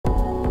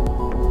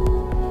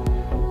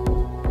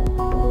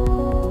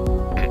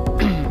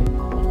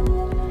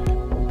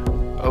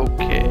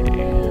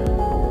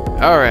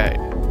Alright.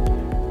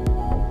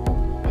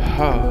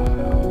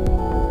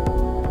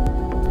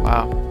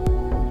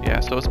 Wow. Yeah,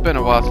 so it's been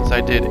a while since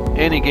I did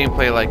any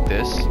gameplay like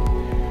this,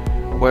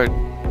 where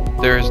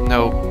there's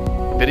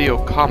no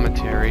video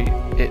commentary.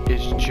 It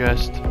is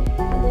just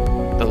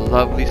the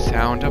lovely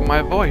sound of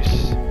my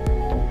voice.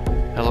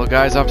 Hello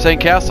guys, I'm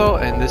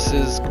Saintcastle, and this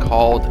is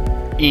called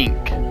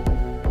Ink.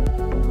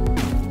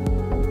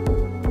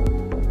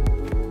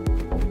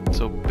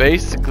 So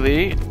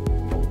basically,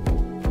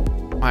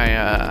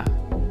 my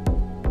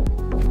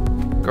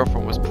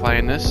girlfriend was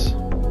playing this.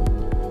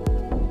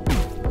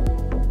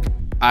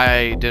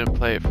 I didn't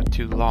play it for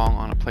too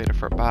long. I played it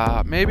for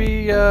about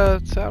maybe I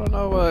don't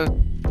know,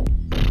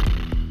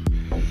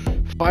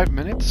 5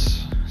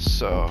 minutes.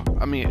 So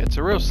I mean, it's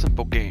a real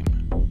simple game.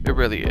 It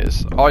really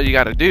is. All you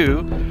gotta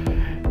do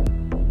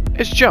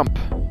is jump.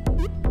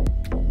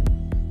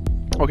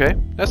 Okay,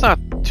 that's not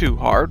too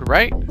hard,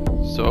 right?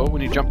 So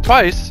when you jump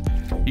twice,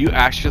 you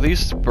actually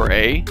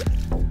spray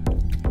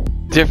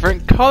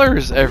different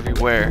colors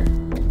everywhere.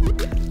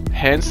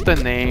 Hence the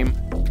name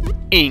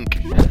Ink.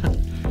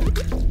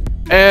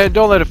 And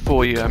don't let it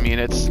fool you. I mean,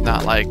 it's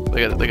not like, look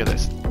at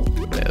this.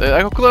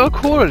 Look how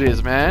cool it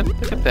is, man.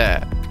 Look at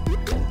that.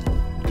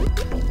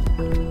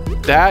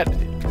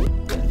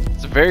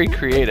 It's very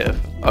creative.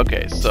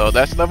 Okay, so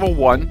that's level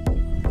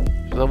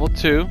 1. Level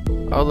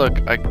 2. Oh look,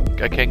 I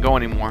can't go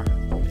anymore.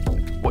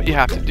 What you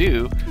have to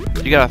do,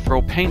 you gotta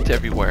throw paint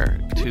everywhere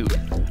to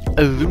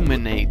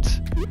illuminate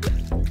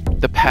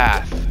the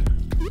path.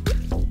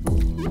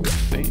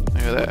 See?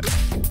 Look at that.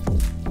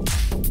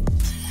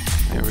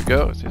 There we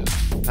go.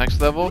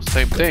 Next level,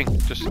 same thing.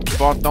 Just keep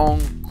on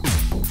throwing.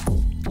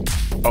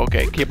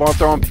 Okay, keep on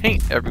throwing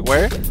paint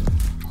everywhere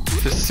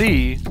to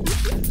see.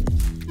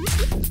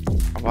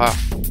 Oh, wow.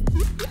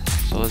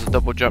 So there's a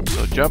double jump.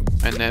 So jump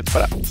and then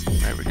put up.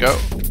 There we go.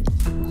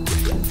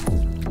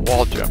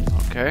 Wall jump.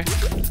 Okay.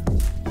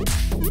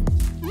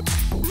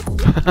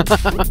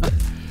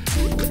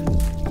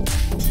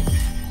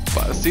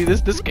 But see,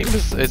 this game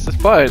is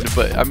fun,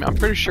 but I'm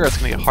pretty sure it's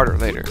gonna get harder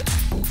later.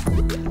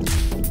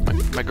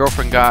 My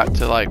girlfriend got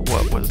to like,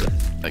 what was it,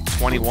 like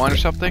 21 or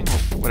something, or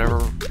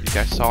whatever you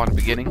guys saw in the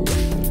beginning.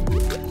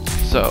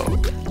 So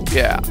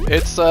yeah,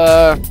 it's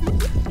there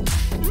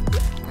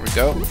we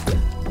go.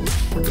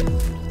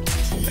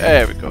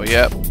 There we go.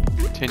 Yep.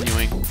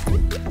 Continuing.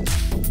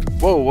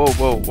 Whoa, whoa,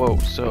 whoa, whoa.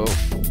 So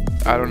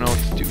I don't know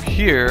what to do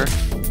here.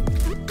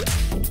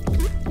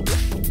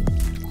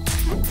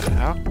 What the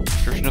hell?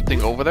 There's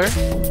nothing over there.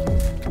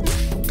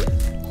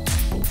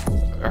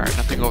 All right,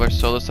 nothing over there.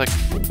 So it's like,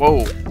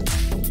 whoa.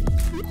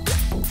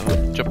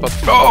 Jump up.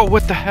 Oh,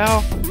 what the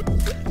hell?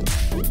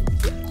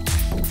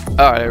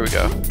 Alright, there we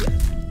go.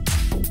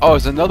 Oh,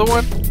 is another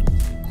one?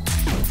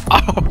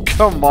 Oh,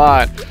 come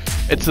on.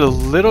 It's a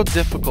little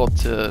difficult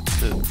to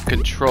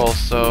control,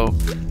 so...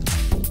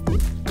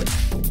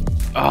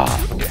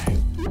 Oh, okay.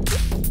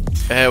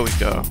 There we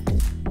go.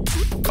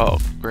 Oh,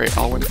 great.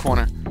 All in the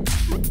corner.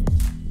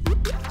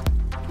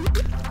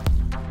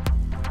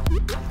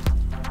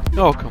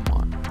 Oh, come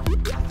on.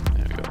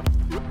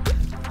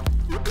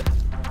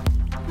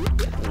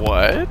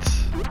 What?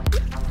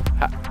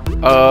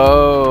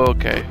 Oh,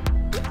 okay.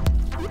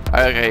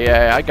 Okay,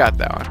 yeah, I got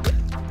that one.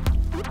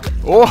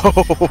 Oh,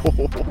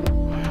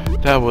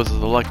 that was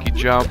a lucky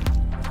jump.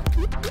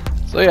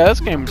 So yeah, this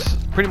game's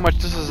pretty much,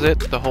 this is it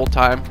the whole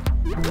time.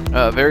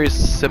 Very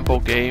simple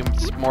game.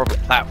 It's more of a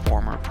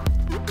platformer.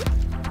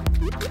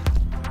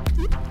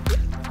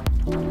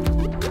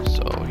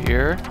 So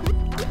here,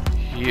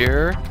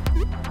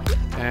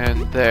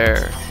 and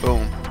there.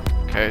 Boom.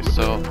 Okay,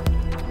 so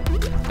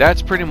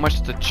that's pretty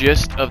much the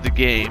gist of the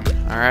game,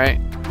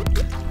 alright?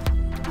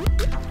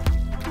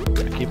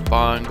 Keep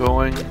on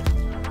going.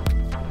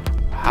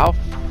 How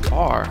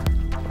far?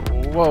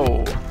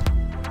 Whoa.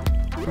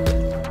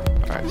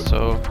 Alright,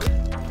 so...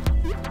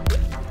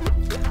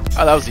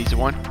 Oh, that was an easy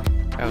one.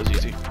 That was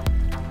easy.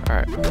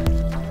 Alright.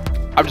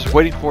 I'm just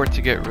waiting for it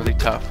to get really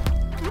tough.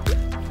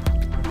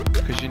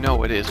 Because you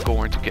know it is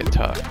going to get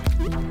tough.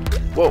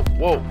 Whoa,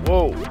 whoa,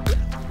 whoa.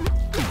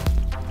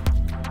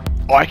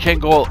 Oh, I can't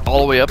go all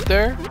the way up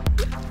there?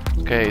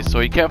 Okay, so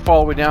you can't fall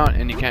all the way down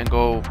and you can't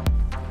go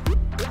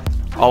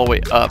all the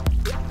way up.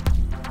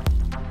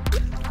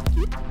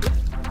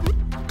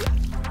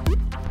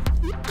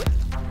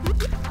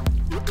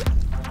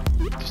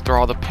 Just throw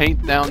all the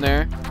paint down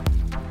there.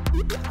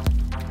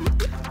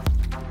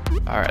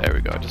 Alright, there we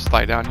go. Just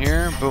slide down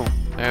here. Boom.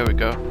 There we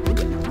go.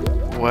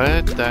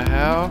 What the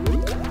hell?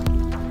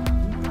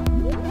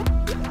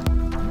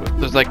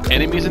 There's like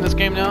enemies in this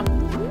game now?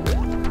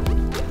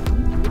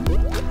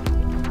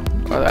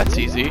 Oh, that's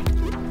easy.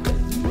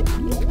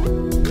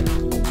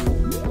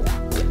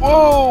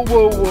 Whoa,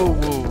 whoa, whoa,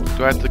 whoa.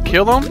 Do I have to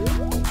kill him?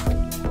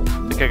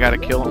 I think I gotta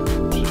kill him.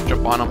 Just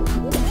jump on him.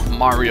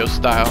 Mario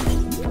style.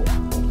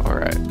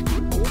 Alright.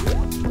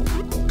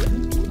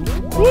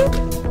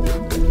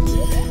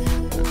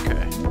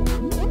 Okay.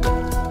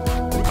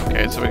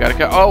 Okay, so we gotta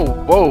kill. Oh,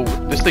 whoa.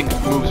 This thing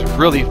moves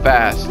really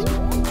fast.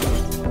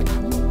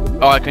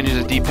 Oh, I can use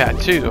a D-pad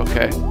too.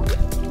 Okay.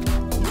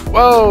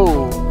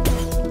 Whoa!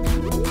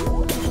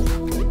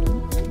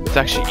 It's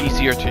actually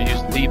easier to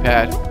use the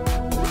D-pad.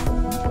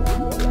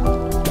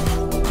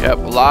 Yep,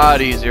 a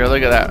lot easier.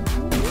 Look at that.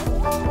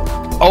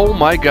 Oh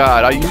my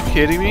god, are you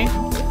kidding me?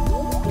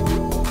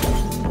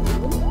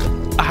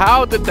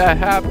 How did that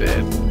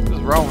happen?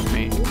 What's wrong with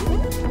me?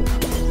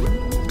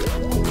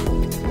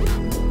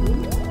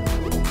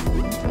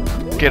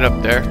 Get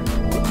up there.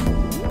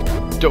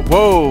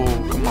 Whoa!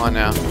 Come on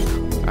now.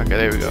 Okay,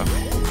 there we go.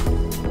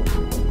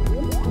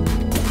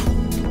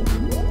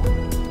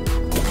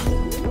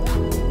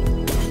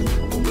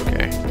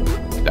 Okay.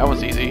 That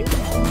one's easy.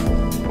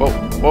 Whoa,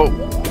 whoa.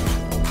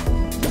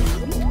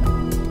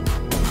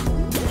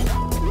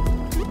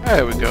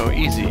 There we go.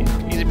 Easy.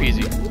 Easy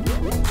peasy.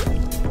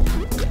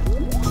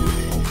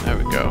 There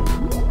we go.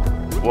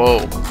 Whoa.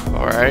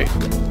 Alright.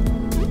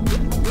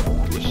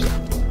 Just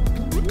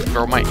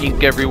throw my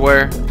ink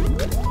everywhere.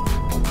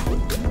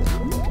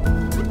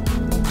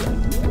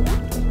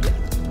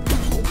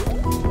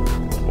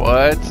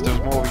 What? There's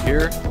more over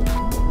here?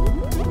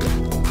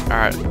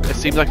 Alright. It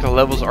seems like the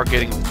levels are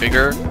getting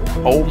bigger.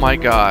 Oh my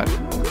god.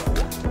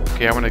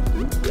 Okay, I'm gonna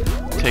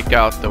take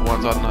out the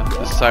ones on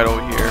this side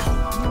over here.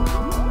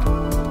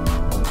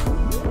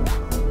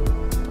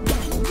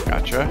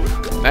 Gotcha.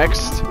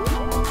 Next.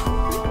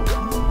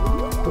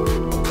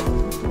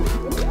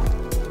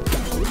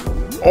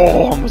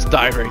 Oh, almost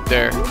died right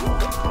there.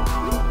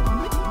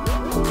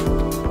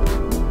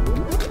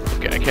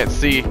 Okay, I can't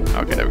see.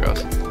 Okay, there it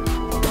goes.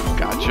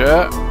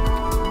 Gotcha.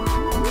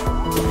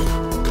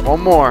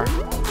 One more.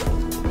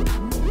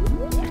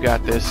 You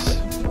got this.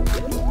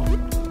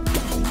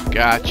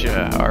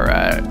 Gotcha.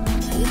 Alright.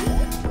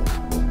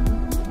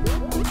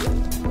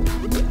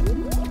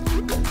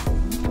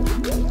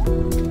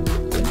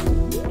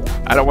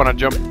 I don't want to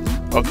jump.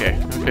 Okay.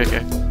 Okay,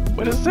 okay.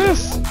 What is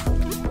this?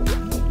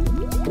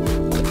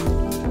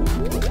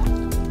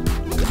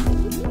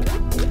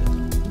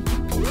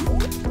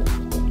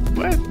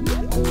 What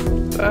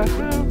the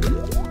hell?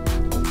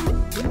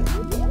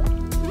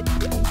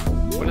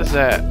 What is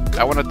that?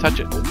 I want to touch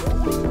it.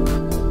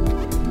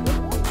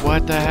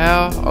 What the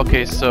hell?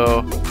 Okay,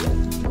 so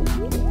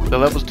the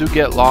levels do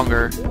get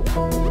longer.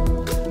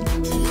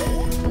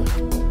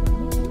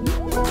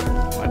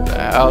 What the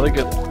hell? Look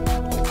at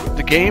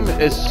the game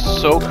is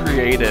so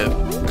creative.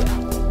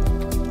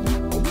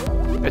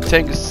 It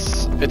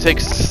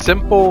takes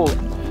simple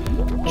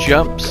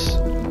jumps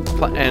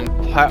and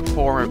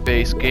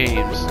platform-based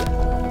games.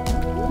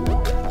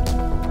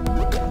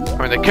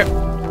 I mean,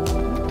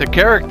 the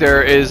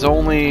character is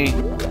only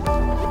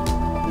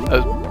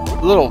a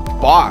little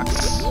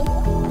box.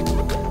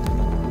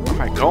 Where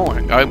am I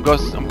going? I'm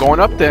going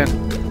up then.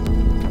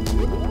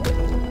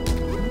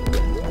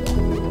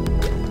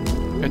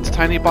 It's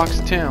Tiny Box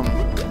Tim.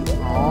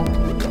 Aww.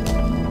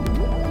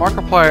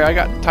 Markiplier, I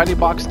got Tiny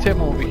Box Tim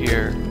over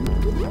here.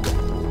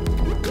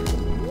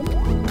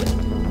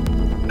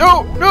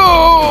 No!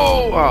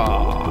 No!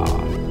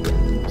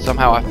 Aww.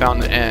 Somehow I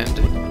found the end.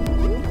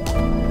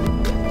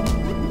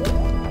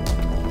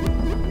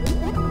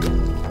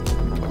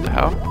 What the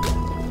hell?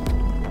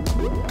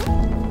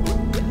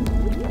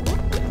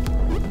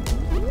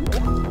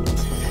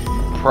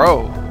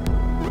 Pro.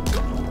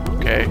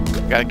 Okay,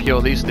 gotta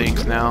kill these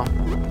things now.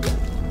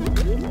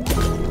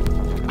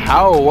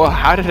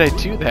 How did I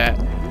do that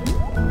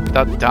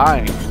without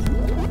dying?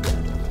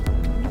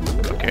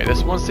 Okay,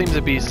 this one seems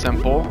to be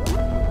simple.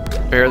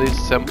 Fairly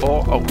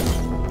simple. Oh.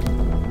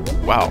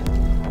 Wow.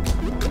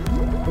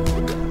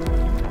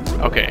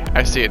 Okay,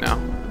 I see it now.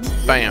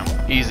 Bam.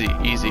 Easy,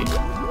 easy.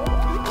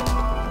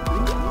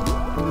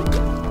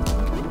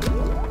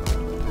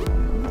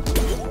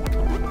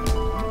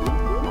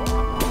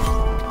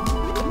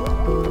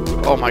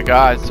 Oh my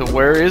god, so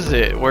where is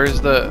it?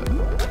 Where's the...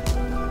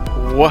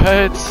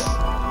 What?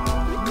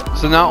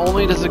 So not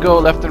only does it go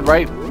left and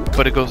right,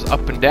 but it goes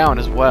up and down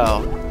as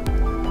well.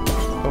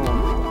 Boom.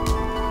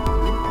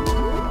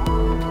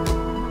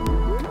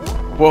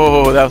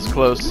 Whoa, that was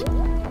close.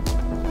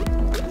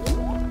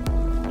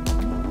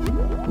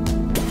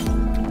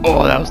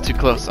 Oh, that was too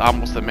close. I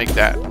almost didn't make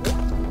that.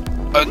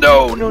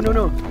 No, no, no,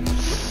 no.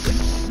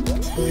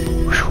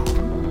 Whew.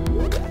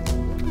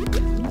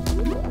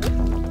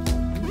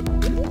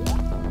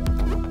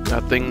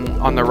 Nothing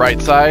on the right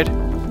side.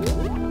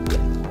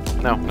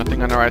 No,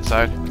 nothing on the right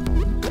side.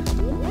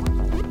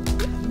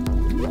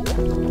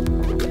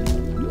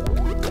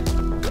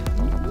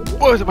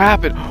 What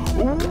happened?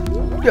 Ooh,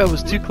 that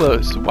was too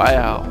close.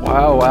 Wow,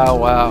 wow, wow,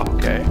 wow.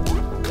 Okay.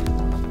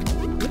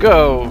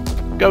 Go.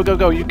 Go, go,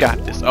 go. You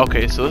got this.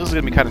 Okay, so this is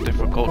going to be kind of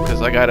difficult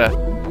because I got to...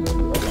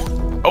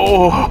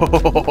 Oh!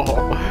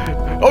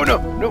 Oh, no,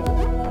 no.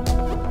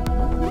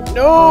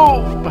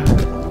 No!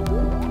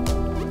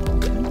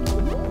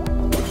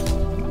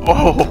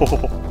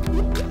 Oh!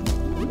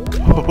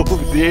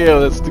 Oh,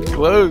 damn, that's too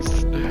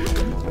close.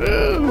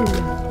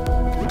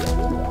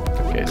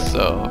 Okay,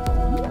 so...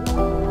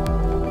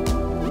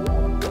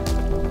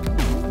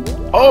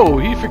 Oh,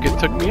 he freaking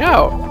took me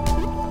out.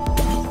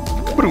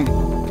 Boom.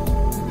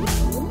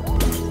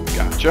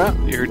 Gotcha.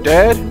 You're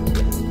dead.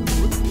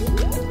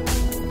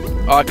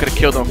 Oh, I could have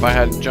killed him if I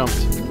hadn't jumped.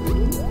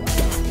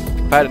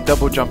 If I had a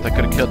double jump, I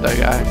could have killed that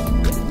guy.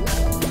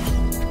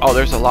 Oh,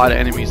 there's a lot of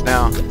enemies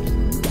now.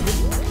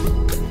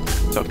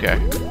 It's okay.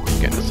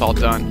 Getting this all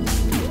done.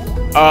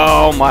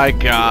 Oh my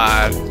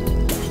god.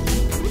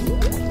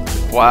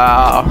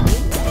 Wow.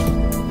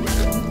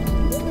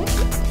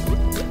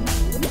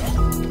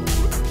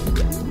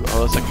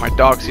 Oh, looks like my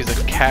dog sees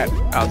a cat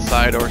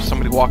outside or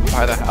somebody walking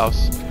by the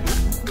house.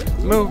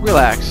 Move,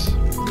 relax.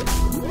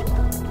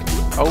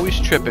 Always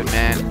tripping,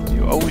 man.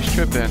 You always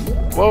tripping.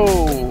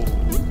 Whoa.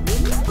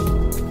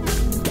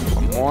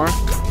 One more.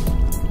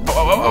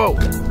 Oh.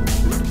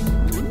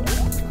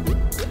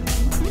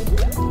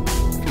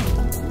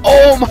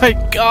 Oh my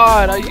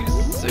god, are you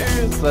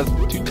serious? That's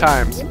 2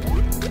 times.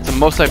 It's the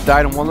most I've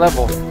died in one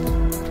level.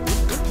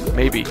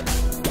 Maybe.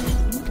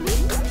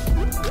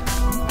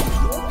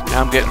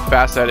 Now I'm getting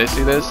fast at it.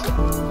 See this?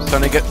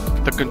 Starting to get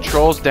the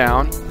controls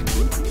down,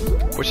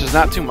 which is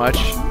not too much.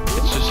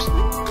 It's just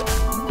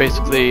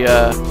basically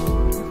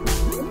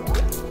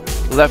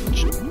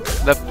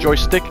left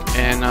joystick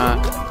and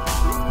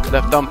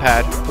left thumb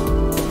pad.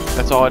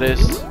 That's all it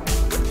is.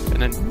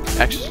 And then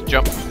action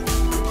jump,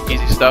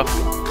 easy stuff.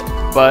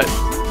 But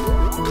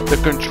the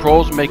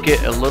controls make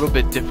it a little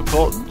bit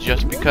difficult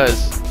just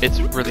because it's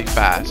really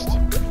fast.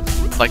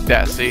 Like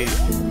that, see?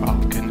 Oh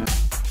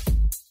goodness.